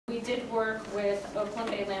did work with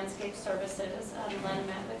Oakland Bay Landscape Services. Len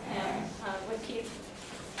met with him, with Keith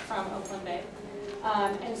from Oakland Bay.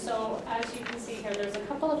 And so as you can see here, there's a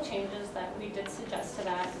couple of changes that we did suggest to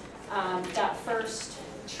that. That first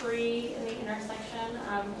tree in the intersection,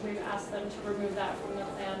 we've asked them to remove that from the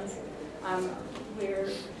plans. We're,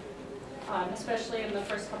 especially in the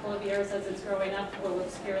first couple of years as it's growing up, will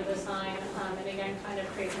obscure the sign, and again kind of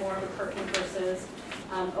create more of a curtain versus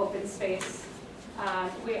open space.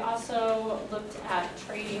 We also looked at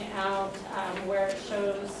trading out where it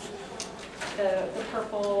shows the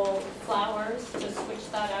purple flowers, to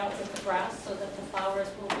switch that out with the grass so that the flowers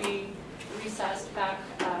will be recessed back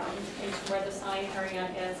into where the sign area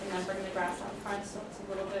is, and then bring the grass out front so it's a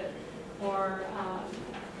little bit more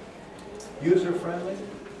user-friendly?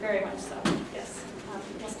 Very much so, yes.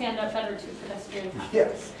 Will stand up better to pedestrian traffic.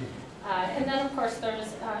 Yes. And then, of course,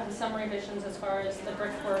 there's some revisions as far as the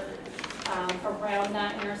brickwork around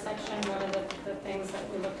that intersection. One of the things that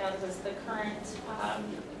we looked at was the current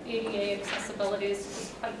ADA accessibility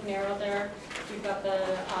is quite narrow there. We've got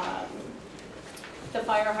the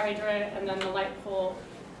fire hydrant and then the light pole.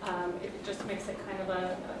 It just makes it kind of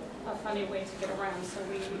a funny way to get around. So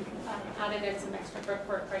we added in some extra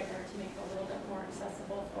brickwork right there to make it a little bit more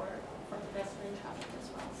accessible for pedestrian traffic as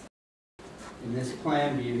well. In this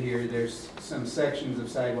plan view here, there's some sections of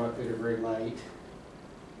sidewalk that are very light,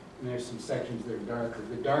 and there's some sections that are darker.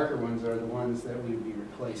 The darker ones are the ones that we would be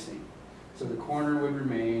replacing. So the corner would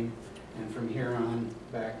remain, and from here on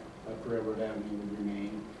back up Railroad Avenue would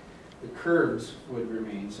remain. The curbs would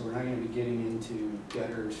remain, so we're not going to be getting into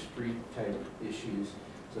gutter, street type issues.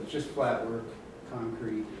 So it's just flat work,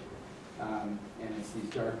 concrete, and it's these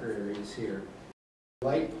darker areas here. The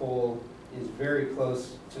light pole is very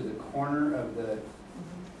close to the corner of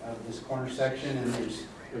this corner section, and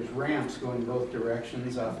there's ramps going both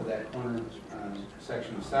directions off of that corner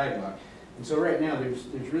section of sidewalk. And so right now there's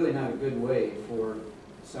really not a good way for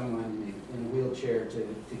someone in a wheelchair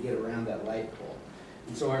to get around that light pole.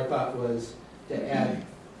 And so our thought was to add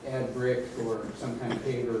brick or some kind of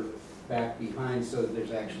paver back behind so that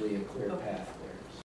there's actually a clear path there.